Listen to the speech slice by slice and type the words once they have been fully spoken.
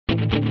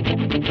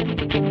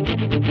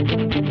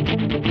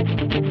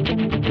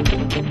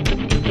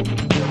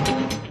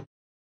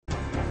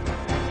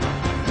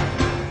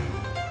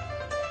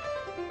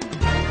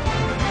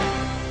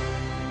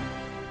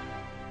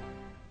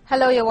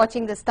Hello, you're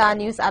watching the Star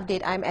News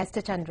Update. I'm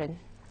Esther Chandran.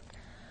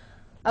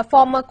 A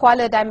former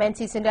Kuala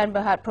Dimensi Sdn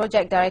Bhd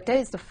project director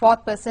is the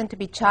fourth person to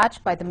be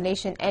charged by the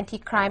Malaysian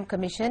Anti-Crime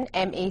Commission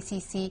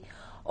 (MACC)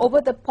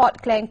 over the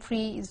Port Klang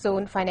Free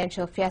Zone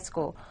financial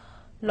fiasco.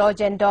 Law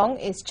Jendong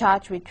is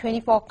charged with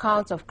 24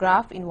 counts of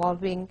graft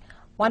involving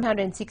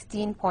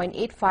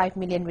 116.85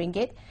 million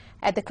ringgit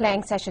at the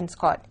Klang Sessions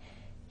Court.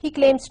 He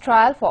claims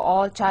trial for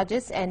all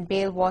charges and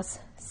bail was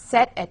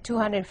set at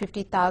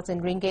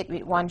 250,000 ringgit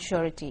with one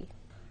surety.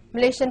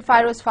 Malaysian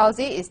Firoz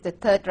Fauzi is the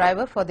third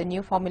driver for the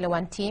new Formula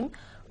One team,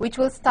 which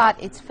will start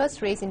its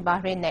first race in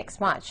Bahrain next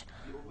March.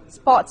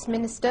 Sports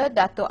Minister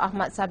Dato'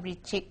 Ahmad Sabri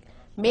Cik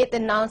made the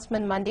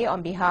announcement Monday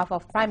on behalf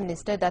of Prime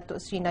Minister Dato'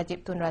 Sri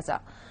Najib Tun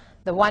Razak.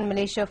 The One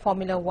Malaysia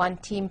Formula One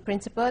team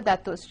principal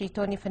Dato' Sri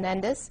Tony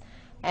Fernandez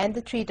and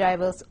the three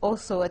drivers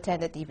also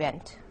attended the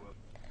event.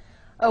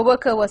 A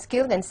worker was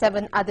killed and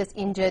 7 others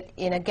injured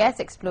in a gas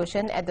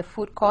explosion at the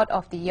food court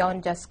of the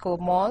Aeon Jusco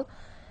Mall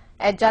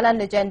at Jalan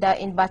Legenda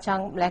in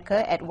Bachang,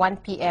 Melacca at 1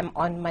 p.m.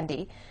 on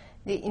Monday.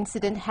 The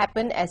incident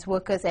happened as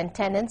workers and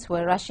tenants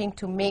were rushing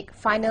to make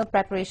final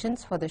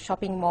preparations for the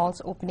shopping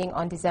mall's opening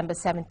on December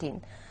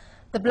 17.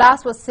 The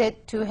blast was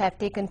said to have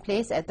taken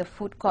place at the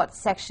food court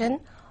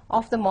section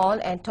of the mall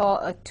and tore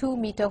a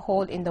 2-meter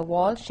hole in the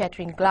wall,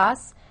 shattering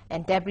glass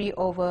and debris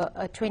over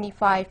a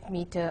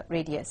 25-meter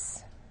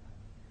radius.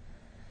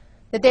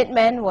 The dead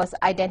man was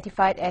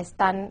identified as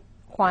Tan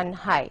Kwan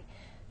Hai.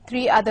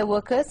 3 other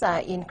workers are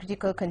in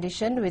critical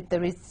condition, with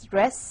the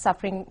rest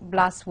suffering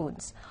blast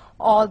wounds.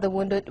 All the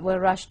wounded were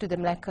rushed to the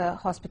Melacca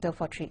hospital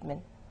for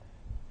treatment.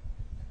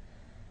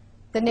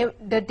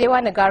 The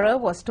Dewan Negara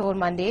was told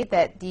Monday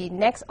that the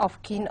next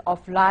of kin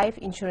of life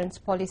insurance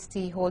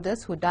policy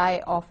holders who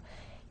die of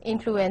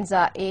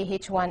influenza A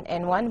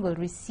H1N1 will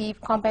receive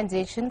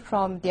compensation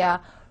from their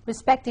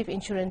respective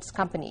insurance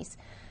companies.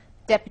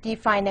 Deputy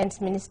Finance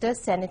Minister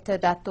Senator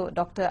Dato'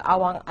 Dr.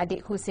 Awang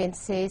Adik Hussein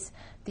says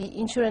the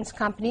insurance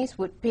companies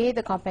would pay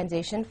the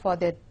compensation for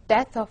the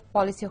death of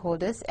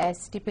policyholders as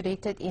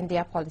stipulated in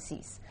their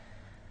policies.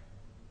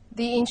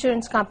 The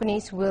insurance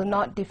companies will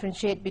not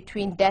differentiate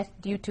between death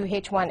due to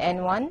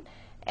H1N1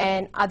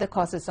 and other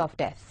causes of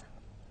death.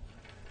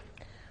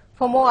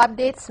 For more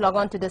updates, log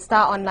on to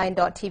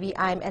thestaronline.tv.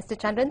 I'm Esther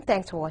Chandran.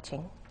 Thanks for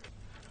watching.